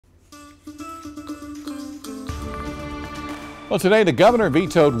Well, today the governor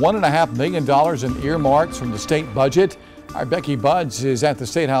vetoed $1.5 million in earmarks from the state budget. Our Becky Buds is at the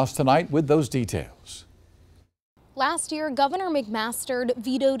State House tonight with those details. Last year, Governor McMaster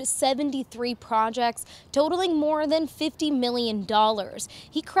vetoed 73 projects totaling more than $50 million.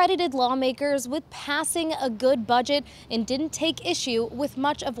 He credited lawmakers with passing a good budget and didn't take issue with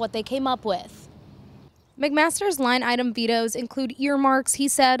much of what they came up with. McMaster's line item vetoes include earmarks he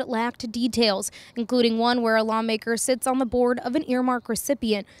said lacked details, including one where a lawmaker sits on the board of an earmark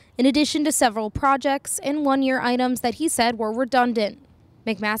recipient, in addition to several projects and one-year items that he said were redundant.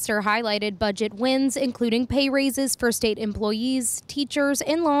 McMaster highlighted budget wins, including pay raises for state employees, teachers,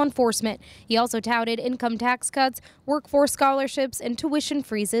 and law enforcement. He also touted income tax cuts, workforce scholarships, and tuition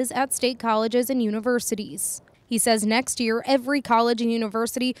freezes at state colleges and universities. He says next year, every college and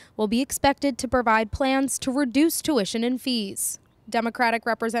university will be expected to provide plans to reduce tuition and fees. Democratic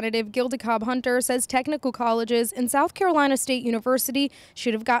Representative Gilda Cobb-Hunter says technical colleges and South Carolina State University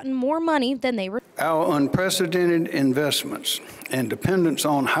should have gotten more money than they received. Our unprecedented investments and dependence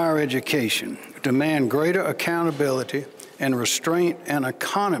on higher education demand greater accountability and restraint and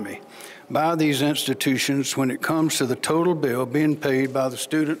economy by these institutions when it comes to the total bill being paid by the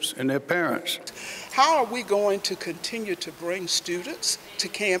students and their parents. How are we going to continue to bring students to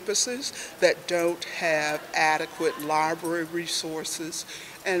campuses that don't have adequate library resources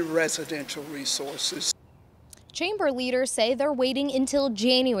and residential resources? Chamber leaders say they're waiting until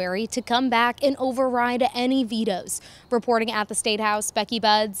January to come back and override any vetoes. Reporting at the State House, Becky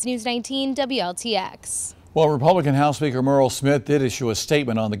Buds, News 19 WLTX. Well, Republican House Speaker Merle Smith did issue a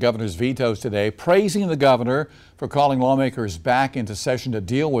statement on the governor's vetoes today, praising the governor for calling lawmakers back into session to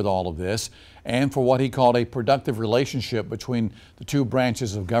deal with all of this and for what he called a productive relationship between the two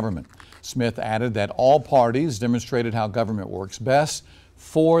branches of government. Smith added that all parties demonstrated how government works best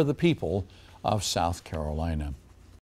for the people of South Carolina.